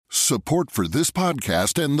Support for this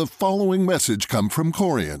podcast and the following message come from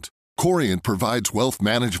Corient. Corient provides wealth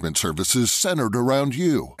management services centered around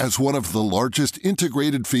you. As one of the largest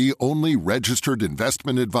integrated fee-only registered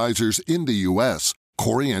investment advisors in the U.S.,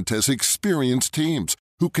 Corient has experienced teams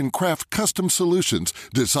who can craft custom solutions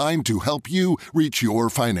designed to help you reach your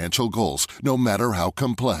financial goals, no matter how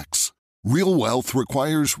complex. Real wealth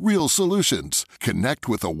requires real solutions. Connect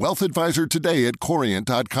with a wealth advisor today at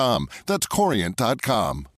Corient.com. That's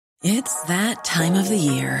Corient.com. It's that time of the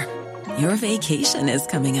year. Your vacation is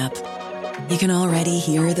coming up. You can already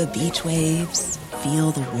hear the beach waves,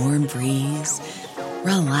 feel the warm breeze,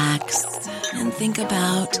 relax, and think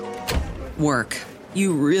about work.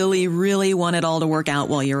 You really, really want it all to work out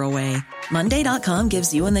while you're away. Monday.com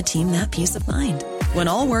gives you and the team that peace of mind. When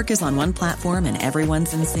all work is on one platform and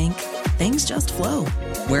everyone's in sync, things just flow.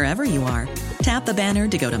 Wherever you are, tap the banner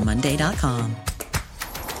to go to Monday.com.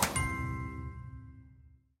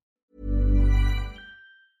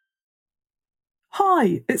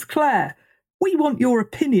 Hi, it's Claire. We want your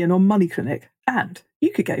opinion on Money Clinic, and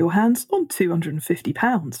you could get your hands on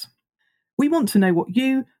 £250. We want to know what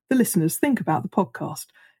you, the listeners, think about the podcast.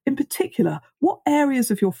 In particular, what areas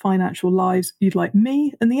of your financial lives you'd like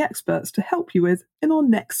me and the experts to help you with in our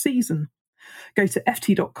next season. Go to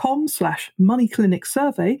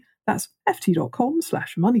ft.com/moneyclinicsurvey. That's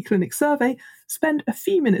ft.com/moneyclinicsurvey. Spend a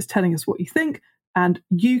few minutes telling us what you think, and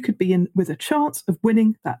you could be in with a chance of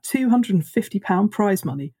winning that £250 prize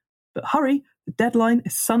money. But hurry, the deadline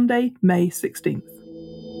is Sunday, May 16th.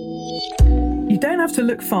 You don't have to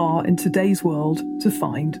look far in today's world to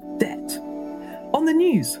find debt. On the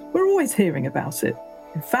news, we're always hearing about it.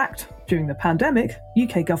 In fact, during the pandemic,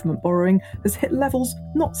 UK government borrowing has hit levels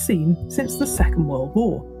not seen since the Second World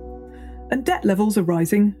War. And debt levels are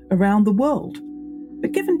rising around the world.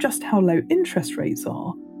 But given just how low interest rates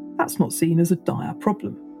are, that's not seen as a dire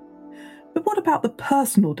problem. But what about the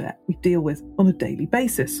personal debt we deal with on a daily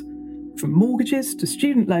basis? From mortgages to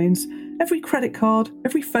student loans, every credit card,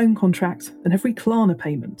 every phone contract, and every Klarna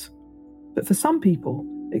payment. But for some people,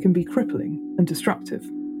 it can be crippling and destructive.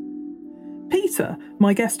 Peter,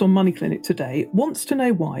 my guest on Money Clinic today, wants to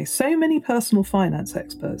know why so many personal finance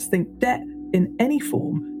experts think debt in any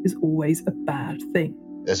form is always a bad thing.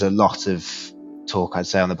 There's a lot of talk, I'd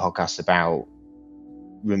say, on the podcast about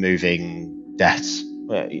removing debt,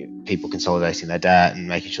 people consolidating their debt and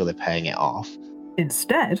making sure they're paying it off.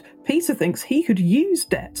 Instead, Peter thinks he could use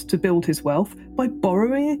debt to build his wealth by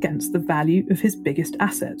borrowing against the value of his biggest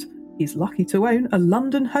asset. He's lucky to own a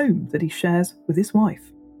London home that he shares with his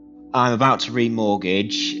wife. I'm about to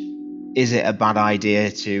remortgage. Is it a bad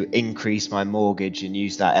idea to increase my mortgage and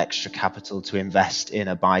use that extra capital to invest in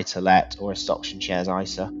a buy-to-let or a stocks and shares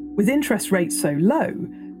ISA? With interest rates so low,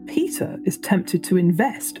 Peter is tempted to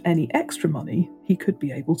invest any extra money he could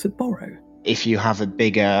be able to borrow. If you have a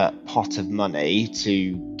bigger pot of money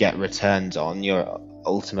to get returns on, your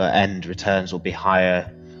ultimate end returns will be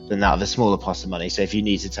higher than that of a smaller pot of money. So if you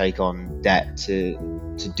need to take on debt to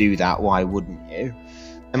do that, why wouldn't you?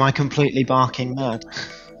 Am I completely barking mad?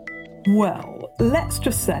 Well, let's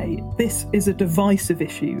just say this is a divisive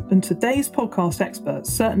issue, and today's podcast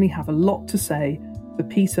experts certainly have a lot to say for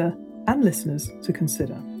Peter and listeners to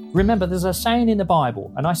consider. Remember, there's a saying in the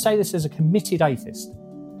Bible, and I say this as a committed atheist: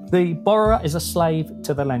 the borrower is a slave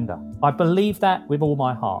to the lender. I believe that with all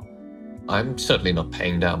my heart. I'm certainly not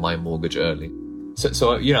paying down my mortgage early.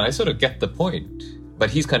 So I sort of get the point, but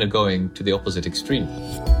he's kind of going to the opposite extreme.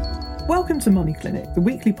 Welcome to Money Clinic, the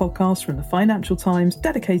weekly podcast from the Financial Times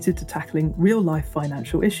dedicated to tackling real-life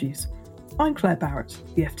financial issues. I'm Claire Barrett,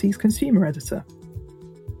 the FT's consumer editor.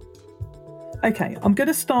 Okay, I'm going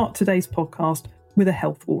to start today's podcast with a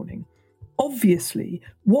health warning. Obviously,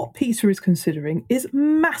 what Peter is considering is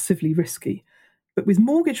massively risky, but with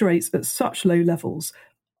mortgage rates at such low levels,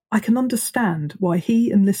 I can understand why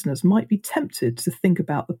he and listeners might be tempted to think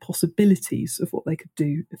about the possibilities of what they could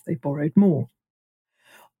do if they borrowed more.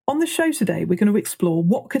 On the show today, we're going to explore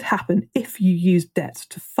what could happen if you use debt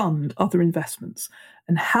to fund other investments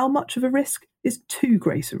and how much of a risk is too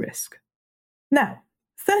great a risk. Now,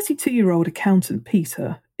 32-year-old accountant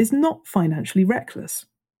Peter is not financially reckless.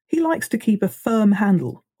 He likes to keep a firm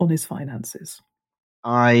handle on his finances.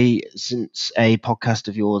 I, since a podcast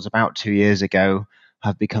of yours about 2 years ago,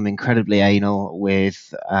 have become incredibly anal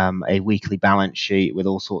with a weekly balance sheet with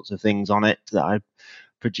all sorts of things on it that I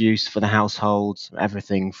produce for the household,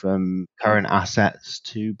 everything from current assets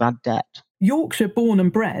to bad debt. Yorkshire born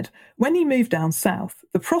and bred, when he moved down south,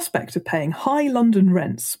 the prospect of paying high London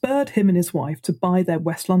rent spurred him and his wife to buy their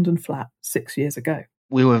West London flat 6 years ago.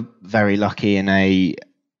 We were very lucky in a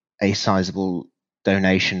sizable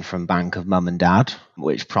donation from Bank of Mum and Dad,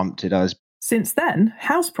 which prompted us. Since then,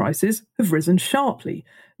 house prices have risen sharply,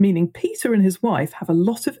 meaning Peter and his wife have a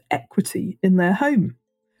lot of equity in their home.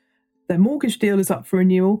 Their mortgage deal is up for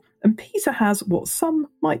renewal, and Peter has what some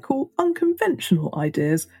might call unconventional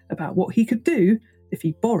ideas about what he could do if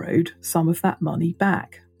he borrowed some of that money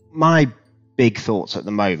back. My big thoughts at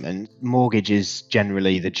the moment, mortgage is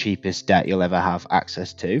generally the cheapest debt you'll ever have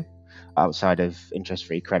access to outside of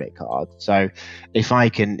interest-free credit card. So if I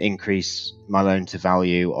can increase my loan to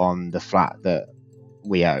value on the flat that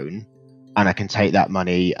we own, and I can take that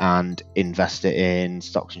money and invest it in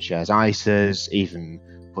stocks and shares ISAs, even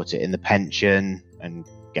put it in the pension and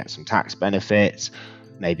get some tax benefits,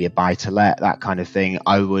 maybe a buy to let, that kind of thing,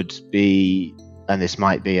 I would be, and this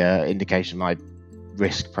might be an indication of my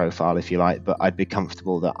risk profile if you like, but I'd be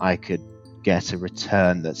comfortable that I could get a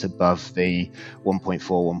return that's above the 1.4,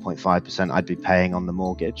 1.5% I'd be paying on the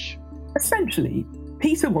mortgage. Essentially,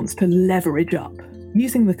 Peter wants to leverage up,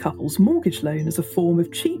 using the couple's mortgage loan as a form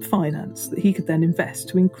of cheap finance that he could then invest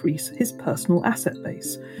to increase his personal asset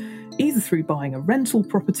base, either through buying a rental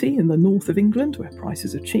property in the north of England where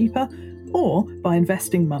prices are cheaper, or by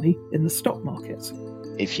investing money in the stock market.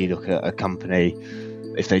 If you look at a company,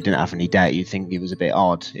 if they didn't have any debt, you'd think it was a bit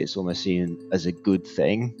odd. It's almost seen as a good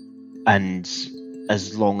thing. And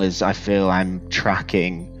as long as I feel I'm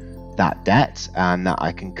tracking that debt and that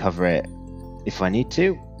I can cover it if I need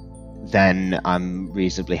to, then I'm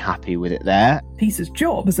reasonably happy with it there. Peter's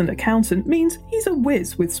job as an accountant means he's a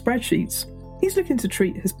whiz with spreadsheets. He's looking to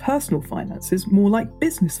treat his personal finances more like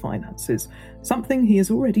business finances, something he has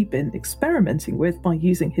already been experimenting with by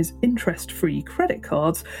using his interest-free credit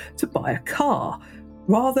cards to buy a car,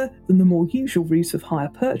 rather than the more usual route of hire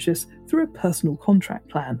purchase through a personal contract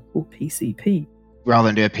plan, or PCP. Rather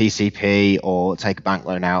than do a PCP or take a bank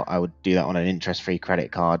loan out, I would do that on an interest-free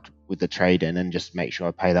credit card with the trade-in and just make sure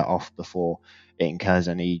I pay that off before it incurs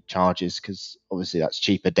any charges, because obviously that's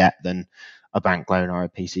cheaper debt than a bank loan or a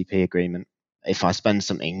PCP agreement. If I spend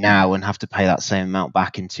something now and have to pay that same amount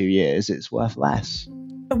back in 2 years, it's worth less.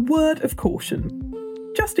 A word of caution.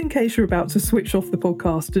 Just in case you're about to switch off the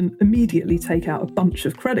podcast and immediately take out a bunch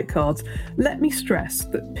of credit cards, let me stress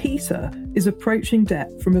that Peter is approaching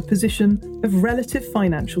debt from a position of relative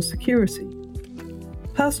financial security.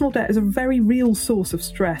 Personal debt is a very real source of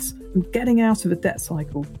stress, and getting out of a debt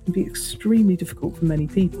cycle can be extremely difficult for many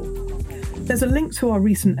people. There's a link to our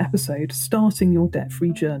recent episode, Starting Your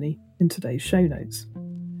Debt-Free Journey, in today's show notes.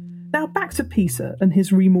 Now back to Peter and his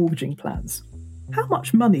remortgaging plans. How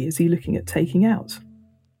much money is he looking at taking out?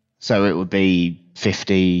 So it would be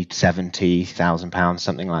 £50,000, £70,000,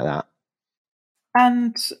 something like that.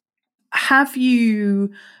 And have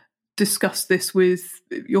you discussed this with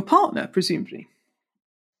your partner, presumably?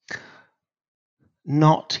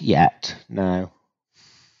 Not yet, no.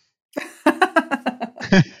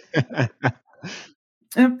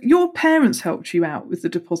 Your parents helped you out with the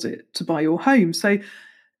deposit to buy your home. So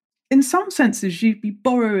in some senses, you'd be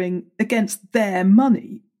borrowing against their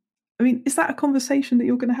money. I mean, is that a conversation that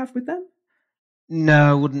you're going to have with them?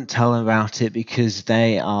 No, I wouldn't tell them about it because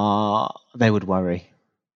they would worry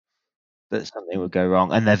that something would go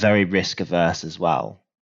wrong, and they're very risk averse as well.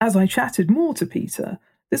 As I chatted more to Peter,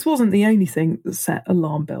 this wasn't the only thing that set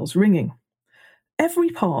alarm bells ringing. Every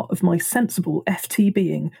part of my sensible FT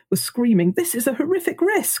being was screaming, this is a horrific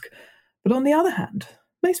risk. But on the other hand,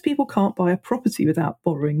 most people can't buy a property without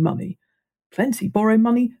borrowing money. Plenty borrow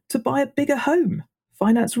money to buy a bigger home,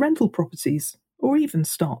 finance rental properties, or even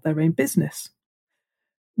start their own business.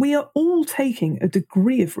 We are all taking a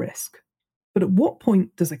degree of risk, but at what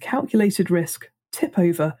point does a calculated risk tip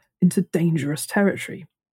over into dangerous territory?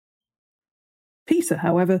 Peter,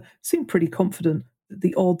 however, seemed pretty confident that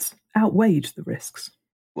the odds outweighed the risks.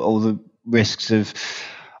 All the risks of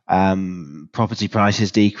property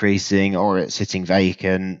prices decreasing or it sitting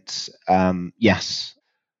vacant, yes,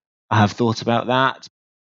 I have thought about that.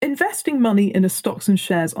 Investing money in a stocks and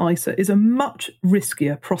shares ISA is a much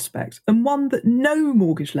riskier prospect and one that no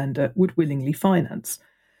mortgage lender would willingly finance.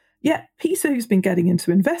 Yet Peter, who's been getting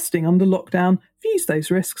into investing under lockdown, views those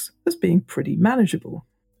risks as being pretty manageable.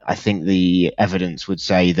 I think the evidence would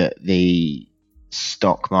say that the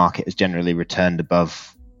stock market has generally returned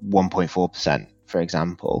above 1.4%, for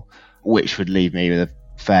example, which would leave me with a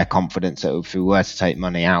fair confidence that if we were to take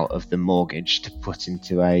money out of the mortgage to put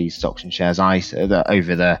into a stocks and shares ISA, that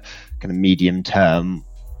over the kind of medium term,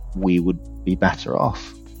 we would be better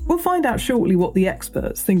off. We'll find out shortly what the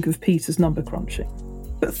experts think of Peter's number crunching.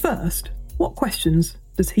 But first, what questions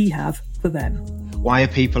does he have for them? Why are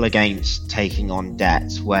people against taking on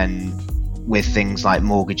debt when with things like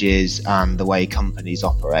mortgages and the way companies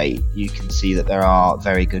operate, you can see that there are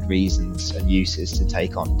very good reasons and uses to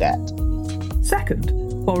take on debt. Second,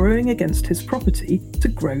 borrowing against his property to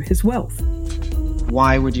grow his wealth.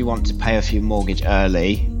 Why would you want to pay off your mortgage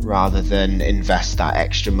early rather than invest that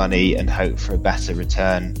extra money and hope for a better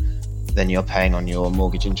return than you're paying on your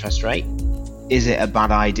mortgage interest rate? Is it a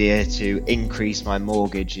bad idea to increase my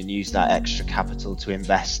mortgage and use that extra capital to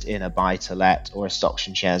invest in a buy-to-let or a stocks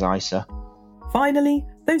and shares ISA? Finally,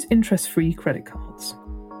 those interest-free credit cards.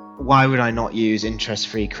 Why would I not use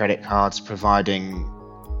interest-free credit cards providing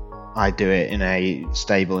I do it in a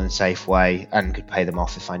stable and safe way and could pay them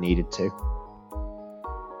off if I needed to?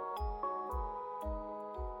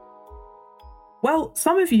 Well,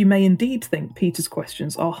 some of you may indeed think Peter's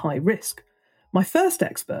questions are high risk. My first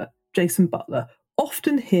expert, Jason Butler,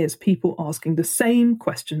 often hears people asking the same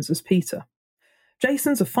questions as Peter.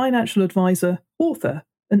 Jason's a financial advisor, author,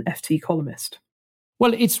 and FT columnist.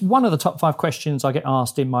 Well, it's one of the top 5 questions I get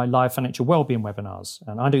asked in my live financial wellbeing webinars,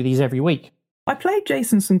 and I do these every week. I played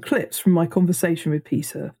Jason some clips from my conversation with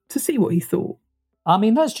Peter to see what he thought. I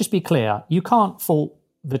mean, let's just be clear. You can't fault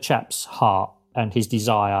the chap's heart and his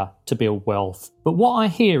desire to build wealth. But what I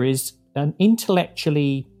hear is an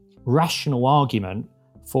intellectually rational argument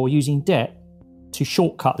for using debt to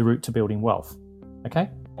shortcut the route to building wealth. Okay?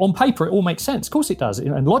 On paper, it all makes sense. Of course it does.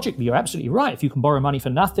 And logically, you're absolutely right. If you can borrow money for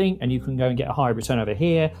nothing and you can go and get a higher return over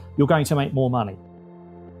here, you're going to make more money.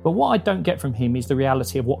 But what I don't get from him is the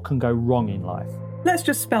reality of what can go wrong in life. Let's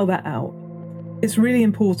just spell that out. It's really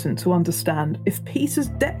important to understand if Peter's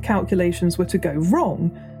debt calculations were to go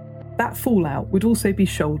wrong, that fallout would also be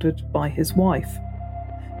shouldered by his wife.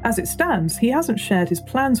 As it stands, he hasn't shared his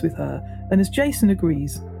plans with her, and as Jason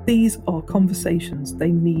agrees, these are conversations they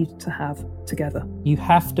need to have together. You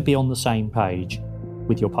have to be on the same page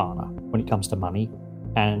with your partner when it comes to money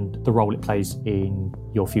and the role it plays in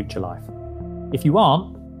your future life. If you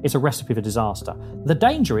aren't, it's a recipe for disaster. The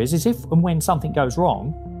danger is if and when something goes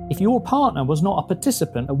wrong, if your partner was not a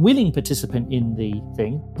participant, a willing participant in the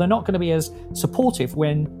thing, they're not going to be as supportive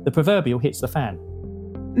when the proverbial hits the fan.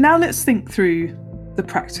 Now let's think through the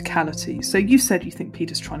practicality. So you said you think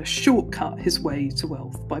Peter's trying to shortcut his way to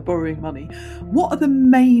wealth by borrowing money. What are the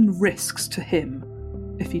main risks to him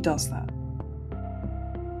if he does that?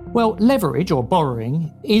 Well, leverage or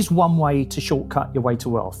borrowing is one way to shortcut your way to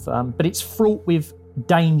wealth, but it's fraught with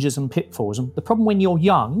dangers and pitfalls. And the problem when you're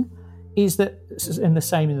young is that, and the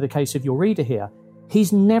same in the case of your reader here,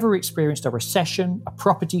 he's never experienced a recession, a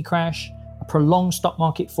property crash, a prolonged stock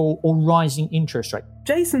market fall, or rising interest rate.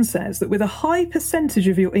 Jason says that with a high percentage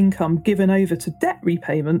of your income given over to debt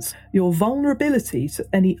repayments, your vulnerability to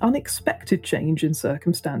any unexpected change in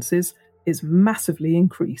circumstances is massively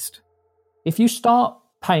increased. If you start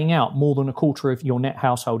paying out more than a quarter of your net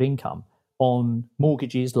household income on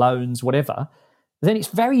mortgages, loans, whatever, then it's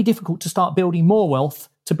very difficult to start building more wealth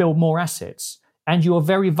to build more assets. And you are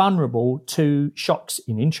very vulnerable to shocks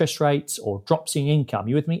in interest rates or drops in income.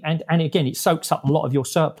 You with me? And again, it soaks up a lot of your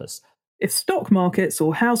surplus. If stock markets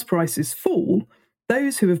or house prices fall,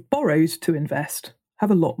 those who have borrowed to invest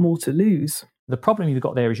have a lot more to lose. The problem you've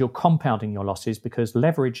got there is you're compounding your losses because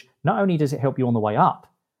leverage, not only does it help you on the way up,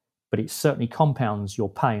 but it certainly compounds your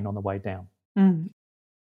pain on the way down.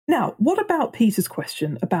 Now, what about Peter's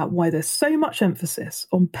question about why there's so much emphasis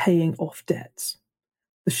on paying off debts?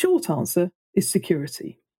 The short answer is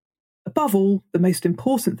security. Above all, the most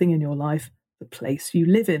important thing in your life, the place you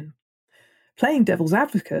live in. Playing devil's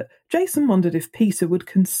advocate, Jason wondered if Peter would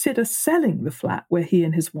consider selling the flat where he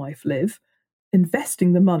and his wife live,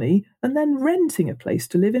 investing the money, and then renting a place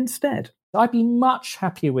to live instead. I'd be much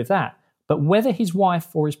happier with that. But whether his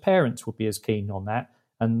wife or his parents would be as keen on that,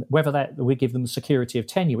 and whether that we give them the security of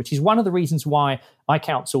tenure, which is one of the reasons why I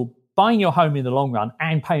counsel buying your home in the long run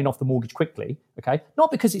and paying off the mortgage quickly, okay?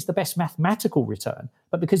 Not because it's the best mathematical return,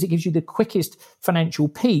 but because it gives you the quickest financial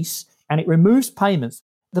peace and it removes payments.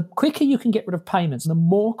 The quicker you can get rid of payments, the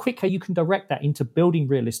more quicker you can direct that into building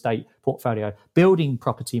real estate portfolio, building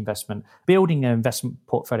property investment, building an investment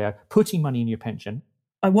portfolio, putting money in your pension.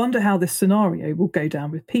 I wonder how this scenario will go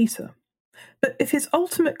down with Peter. But if his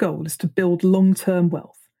ultimate goal is to build long-term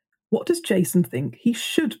wealth, what does Jason think he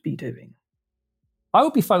should be doing? I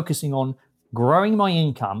would be focusing on growing my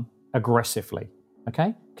income aggressively,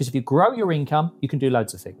 okay? Because if you grow your income, you can do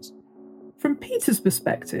loads of things. From Peter's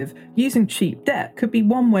perspective, using cheap debt could be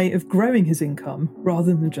one way of growing his income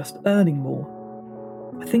rather than just earning more.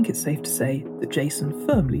 I think it's safe to say that Jason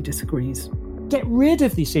firmly disagrees. Get rid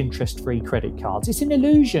of this interest-free credit cards. It's an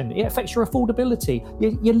illusion. It affects your affordability.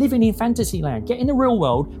 You're living in fantasy land. Get in the real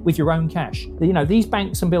world with your own cash. These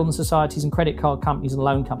banks and building societies and credit card companies and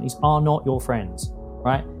loan companies are not your friends,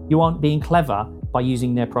 right? You aren't being clever by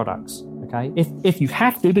using their products, okay? If you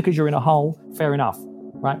have to because you're in a hole, fair enough,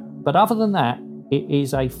 right? But other than that, it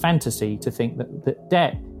is a fantasy to think that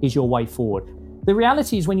debt is your way forward. The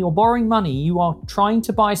reality is when you're borrowing money, you are trying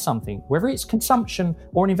to buy something, whether it's consumption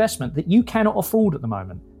or an investment, that you cannot afford at the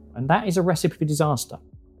moment. And that is a recipe for disaster.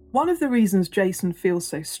 One of the reasons Jason feels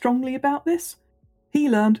so strongly about this, he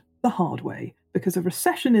learned the hard way because a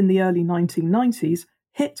recession in the early 1990s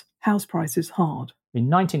hit house prices hard. In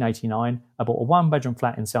 1989, I bought a one-bedroom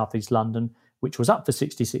flat in southeast London, which was up for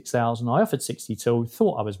 $66,000. I offered $62,000,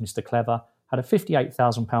 thought I was Mr. Clever, had a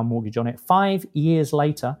 £58,000 mortgage on it. 5 years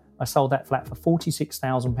later, I sold that flat for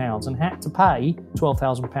 £46,000 and had to pay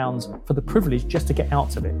 £12,000 for the privilege just to get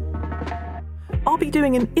out of it. I'll be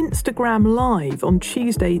doing an Instagram Live on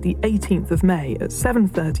Tuesday the 18th of May at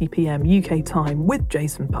 7:30pm UK time with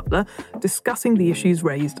Jason Butler, discussing the issues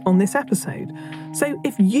raised on this episode. So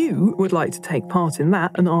if you would like to take part in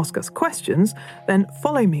that and ask us questions, then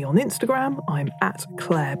follow me on Instagram, I'm at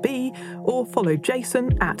Claire B, or follow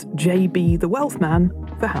Jason at JB the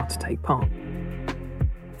Wealthman for how to take part.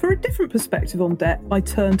 For a different perspective on debt, I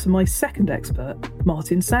turn to my second expert,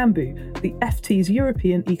 Martin Sambu, the FT's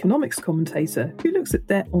European economics commentator who looks at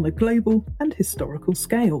debt on a global and historical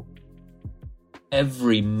scale.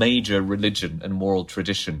 Every major religion and moral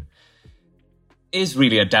tradition is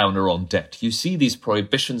really a downer on debt. You see these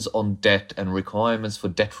prohibitions on debt and requirements for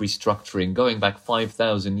debt restructuring going back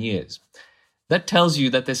 5,000 years. That tells you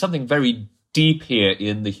that there's something very deep here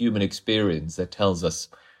in the human experience that tells us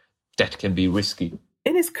debt can be risky.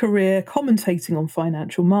 In his career commentating on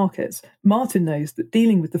financial markets, Martin knows that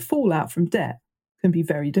dealing with the fallout from debt can be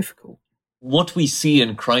very difficult. What we see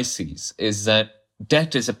in crises is that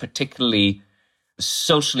debt is a particularly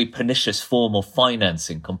socially pernicious form of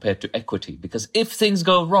financing compared to equity, because if things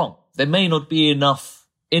go wrong, there may not be enough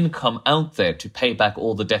income out there to pay back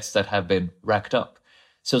all the debts that have been racked up.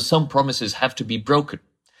 So some promises have to be broken.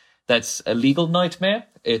 That's a legal nightmare.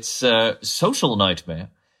 It's a social nightmare.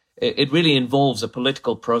 It really involves a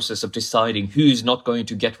political process of deciding who's not going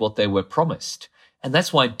to get what they were promised. And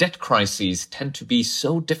that's why debt crises tend to be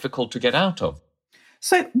so difficult to get out of.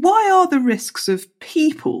 So why are the risks of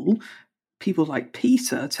people like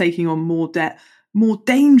Peter taking on more debt more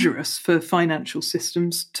dangerous for financial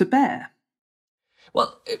systems to bear?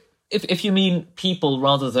 Well, if you mean people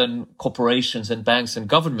rather than corporations and banks and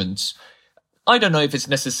governments, I don't know if it's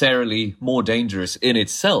necessarily more dangerous in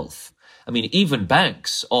itself. I mean, even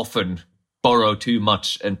banks often borrow too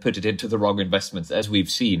much and put it into the wrong investments, as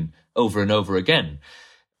we've seen over and over again.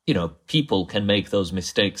 People can make those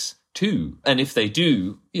mistakes too. And if they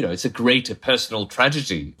do, it's a greater personal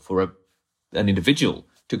tragedy for an individual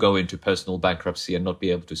to go into personal bankruptcy and not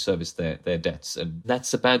be able to service their debts. And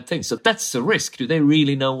that's a bad thing. So that's the risk. Do they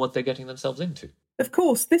really know what they're getting themselves into? Of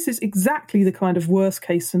course, this is exactly the kind of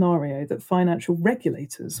worst-case scenario that financial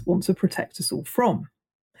regulators want to protect us all from.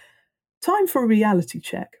 Time for a reality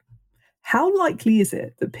check. How likely is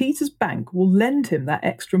it that Peter's bank will lend him that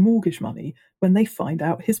extra mortgage money when they find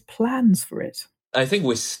out his plans for it? I think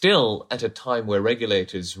we're still at a time where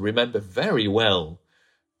regulators remember very well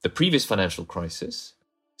the previous financial crisis.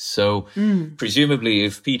 So presumably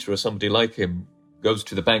if Peter or somebody like him goes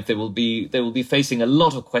to the bank, they will be facing a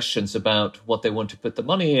lot of questions about what they want to put the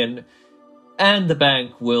money in. And the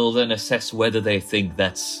bank will then assess whether they think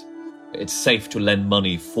it's safe to lend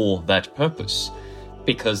money for that purpose,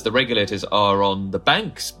 because the regulators are on the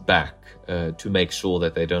bank's back to make sure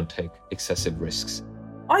that they don't take excessive risks.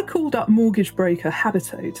 I called up mortgage broker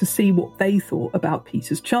Habito to see what they thought about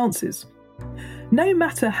Peter's chances. No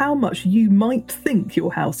matter how much you might think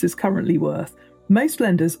your house is currently worth, most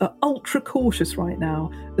lenders are ultra cautious right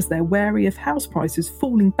now as they're wary of house prices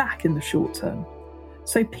falling back in the short term.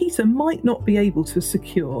 So Peter might not be able to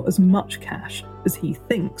secure as much cash as he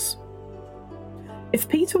thinks. If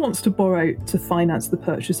Peter wants to borrow to finance the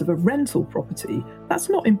purchase of a rental property, that's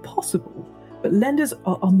not impossible, but lenders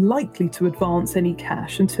are unlikely to advance any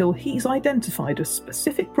cash until he's identified a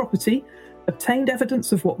specific property, obtained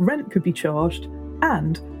evidence of what rent could be charged,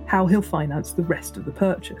 and how he'll finance the rest of the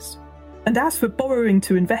purchase. And as for borrowing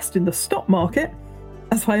to invest in the stock market,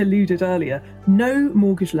 as I alluded earlier, no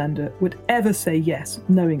mortgage lender would ever say yes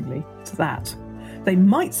knowingly to that. They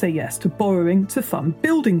might say yes to borrowing to fund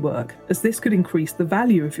building work, as this could increase the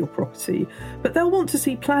value of your property, but they'll want to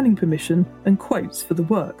see planning permission and quotes for the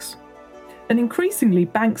works. And increasingly,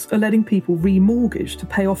 banks are letting people remortgage to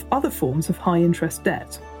pay off other forms of high-interest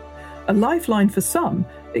debt. A lifeline for some,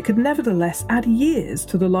 it could nevertheless add years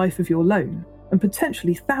to the life of your loan and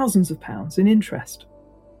potentially thousands of pounds in interest.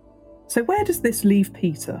 So where does this leave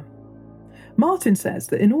Peter? Martin says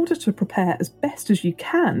that in order to prepare as best as you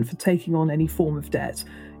can for taking on any form of debt,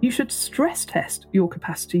 you should stress test your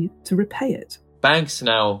capacity to repay it. Banks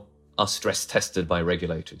now are stress tested by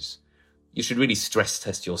regulators. You should really stress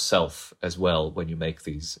test yourself as well when you make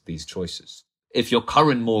these choices. If your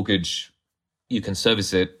current mortgage, you can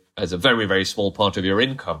service it as a very, very small part of your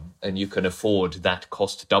income and you can afford that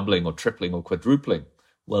cost doubling or tripling or quadrupling,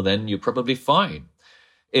 well, then you're probably fine.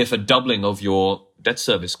 If a doubling of your debt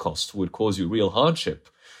service cost would cause you real hardship,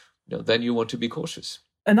 then you want to be cautious.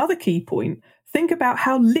 Another key point, think about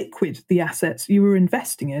how liquid the assets you are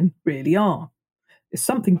investing in really are. If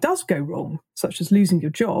something does go wrong, such as losing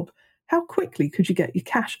your job, how quickly could you get your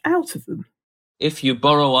cash out of them? If you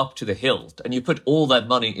borrow up to the hilt and you put all that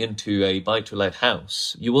money into a buy-to-let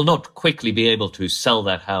house, you will not quickly be able to sell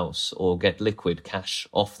that house or get liquid cash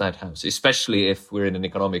off that house, especially if we're in an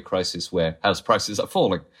economic crisis where house prices are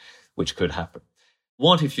falling, which could happen.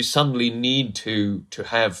 What if you suddenly need to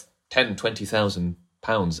have 10, 20,000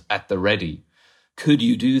 pounds at the ready? Could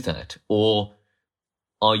you do that? Or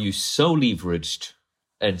are you so leveraged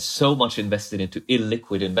and so much invested into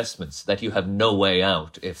illiquid investments that you have no way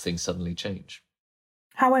out if things suddenly change?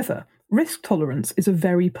 However, risk tolerance is a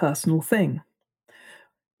very personal thing.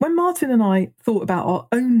 When Martin and I thought about our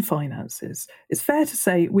own finances, it's fair to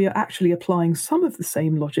say we are actually applying some of the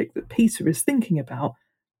same logic that Peter is thinking about,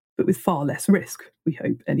 but with far less risk, we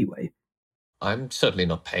hope anyway. I'm certainly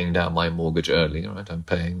not paying down my mortgage early, right? I'm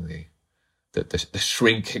paying the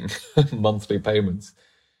shrinking monthly payments.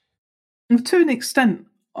 And to an extent,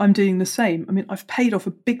 I'm doing the same. I mean, I've paid off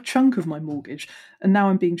a big chunk of my mortgage and now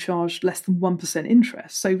I'm being charged less than 1%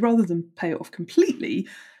 interest. So rather than pay it off completely,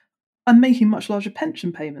 I'm making much larger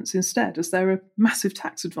pension payments instead, as there are massive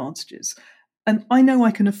tax advantages. And I know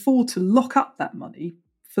I can afford to lock up that money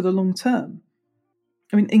for the long term.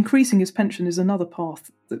 I mean, increasing his pension is another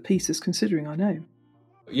path that Peter's considering, I know.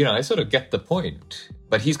 I sort of get the point,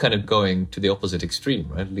 but he's kind of going to the opposite extreme,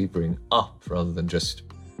 right? Levering up rather than just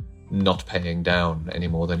not paying down any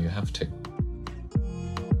more than you have to.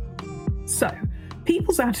 So,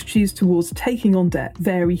 people's attitudes towards taking on debt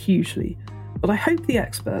vary hugely, but I hope the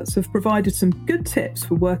experts have provided some good tips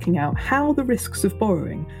for working out how the risks of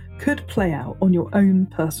borrowing could play out on your own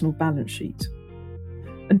personal balance sheet.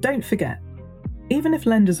 And don't forget, even if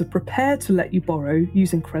lenders are prepared to let you borrow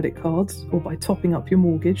using credit cards or by topping up your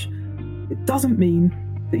mortgage, it doesn't mean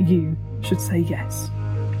that you should say yes.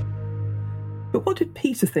 But what did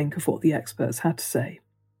Peter think of what the experts had to say?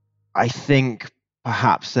 I think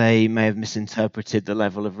perhaps they may have misinterpreted the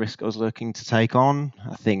level of risk I was looking to take on.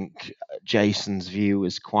 I think Jason's view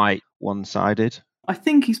was quite one-sided. I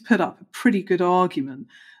think he's put up a pretty good argument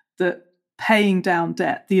that paying down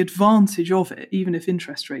debt, the advantage of it, even if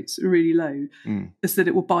interest rates are really low, is that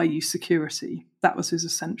it will buy you security. That was his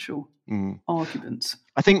essential argument.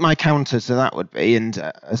 I think my counter to that would be, and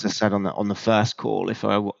as I said on the first call, if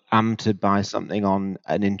I am to buy something on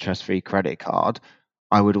an interest-free credit card,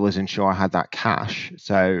 I would always ensure I had that cash.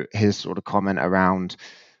 So his sort of comment around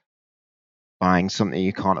buying something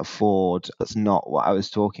you can't afford, that's not what I was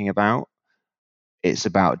talking about. It's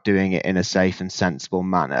about doing it in a safe and sensible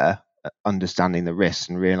manner, understanding the risks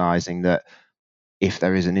and realizing that if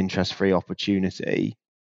there is an interest-free opportunity,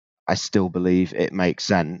 I still believe it makes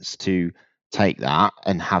sense to take that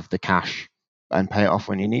and have the cash and pay it off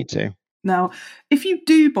when you need to. Now, if you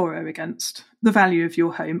do borrow against the value of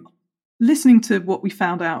your home, listening to what we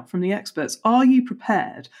found out from the experts, are you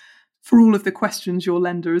prepared for all of the questions your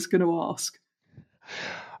lender is going to ask?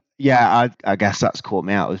 Yeah, I guess that's caught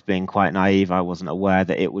me out as being quite naive. I wasn't aware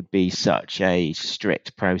that it would be such a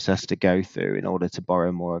strict process to go through in order to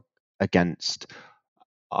borrow more against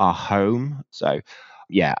our home. So,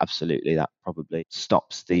 yeah, absolutely. That probably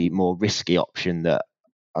stops the more risky option that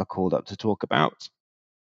I called up to talk about.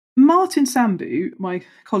 Martin Sambu, my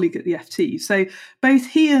colleague at the FT, so both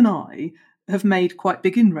he and I have made quite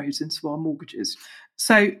big inroads into our mortgages.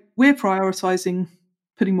 So we're prioritising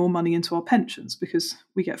putting more money into our pensions because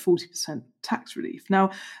we get 40% tax relief.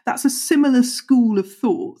 Now, that's a similar school of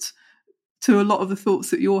thought to a lot of the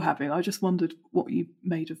thoughts that you're having. I just wondered what you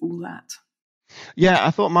made of all that. Yeah,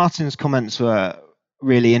 I thought Martin's comments were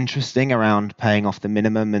really interesting around paying off the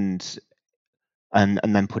minimum and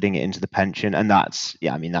then putting it into the pension. And that's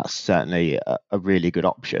certainly a really good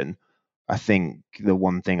option. I think the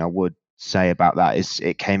one thing I would say about that is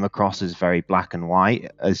it came across as very black and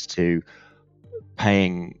white as to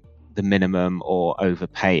paying the minimum or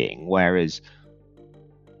overpaying, whereas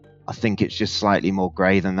I think it's just slightly more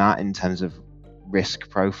grey than that in terms of risk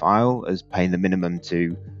profile, as paying the minimum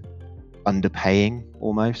to underpaying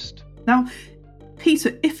almost. Now,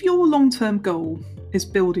 Peter, if your long-term goal is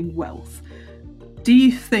building wealth, do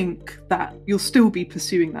you think that you'll still be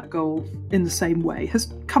pursuing that goal in the same way?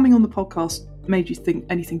 Has coming on the podcast made you think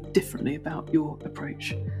anything differently about your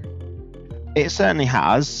approach? It certainly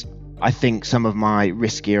has. I think some of my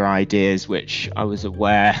riskier ideas, which I was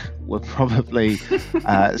aware were probably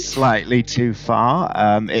slightly too far,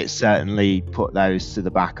 it certainly put those to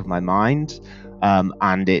the back of my mind.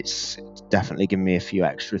 And it's definitely given me a few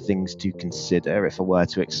extra things to consider if I were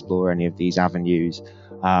to explore any of these avenues.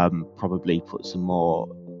 Probably put some more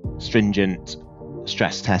stringent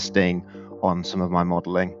stress testing on some of my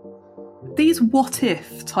modelling. These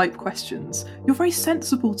what-if type questions, you're very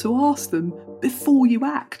sensible to ask them before you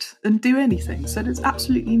act and do anything. So there's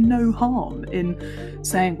absolutely no harm in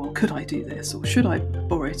saying, well, could I do this? Or should I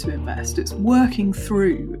borrow to invest? It's working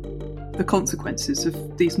through the consequences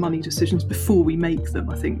of these money decisions before we make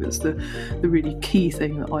them. I think that's the really key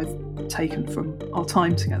thing that I've taken from our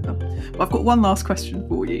time together. But I've got one last question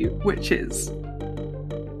for you, which is,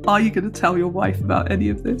 are you going to tell your wife about any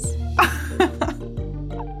of this?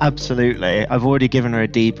 Absolutely. I've already given her a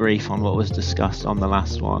debrief on what was discussed on the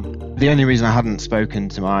last one. The only reason I hadn't spoken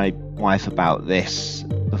to my wife about this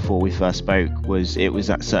before we first spoke was it was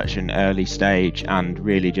at such an early stage and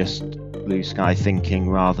really just blue sky thinking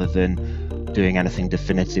rather than doing anything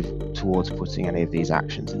definitive towards putting any of these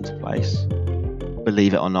actions into place.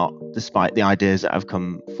 Believe it or not, despite the ideas that I've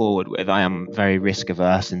come forward with, I am very risk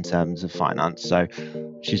averse in terms of finance. So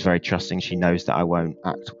she's very trusting. She knows that I won't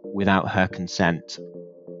act without her consent.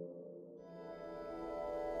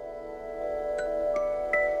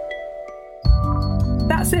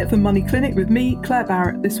 That's it for Money Clinic with me, Claire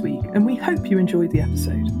Barrett, this week, and we hope you enjoyed the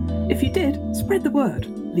episode. If you did, spread the word,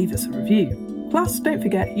 leave us a review. Plus, don't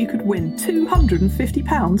forget you could win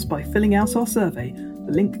 £250 by filling out our survey.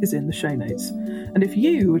 The link is in the show notes. And if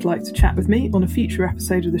you would like to chat with me on a future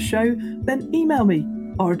episode of the show, then email me.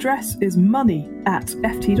 Our address is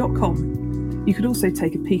money@ft.com. You could also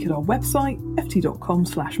take a peek at our website,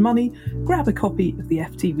 ft.com/money, grab a copy of the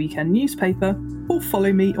FT Weekend newspaper, or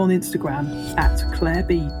follow me on Instagram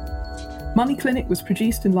 @ClaireB. Money Clinic was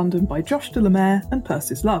produced in London by Josh de la Mare and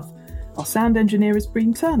Persis Love. Our sound engineer is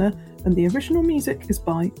Breen Turner, and the original music is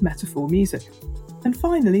by Metaphor Music. And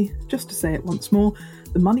finally, just to say it once more,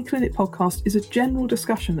 the Money Clinic podcast is a general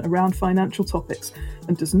discussion around financial topics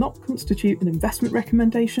and does not constitute an investment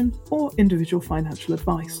recommendation or individual financial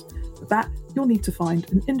advice. For that, you'll need to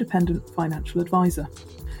find an independent financial advisor.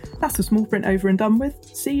 That's a small print over and done with.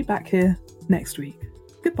 See you back here next week.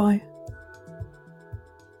 Goodbye.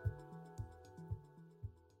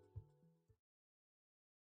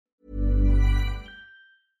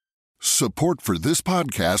 Support for this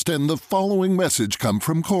podcast and the following message come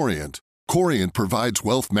from Corient. Corient provides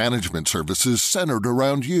wealth management services centered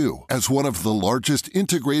around you. As one of the largest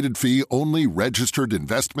integrated fee-only registered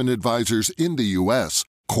investment advisors in the U.S.,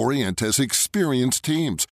 Corient has experienced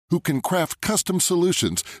teams who can craft custom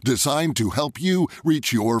solutions designed to help you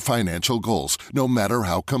reach your financial goals, no matter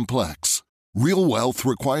how complex. Real wealth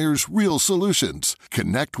requires real solutions.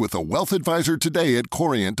 Connect with a wealth advisor today at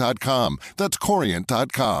Corient.com. That's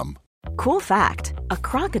Corient.com. Cool fact, a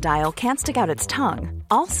crocodile can't stick out its tongue.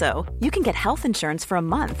 Also, you can get health insurance for a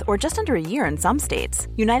month or just under a year in some states.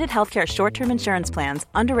 United Healthcare short-term insurance plans,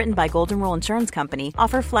 underwritten by Golden Rule Insurance Company,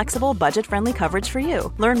 offer flexible, budget-friendly coverage for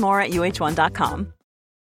you. Learn more at UH1.com.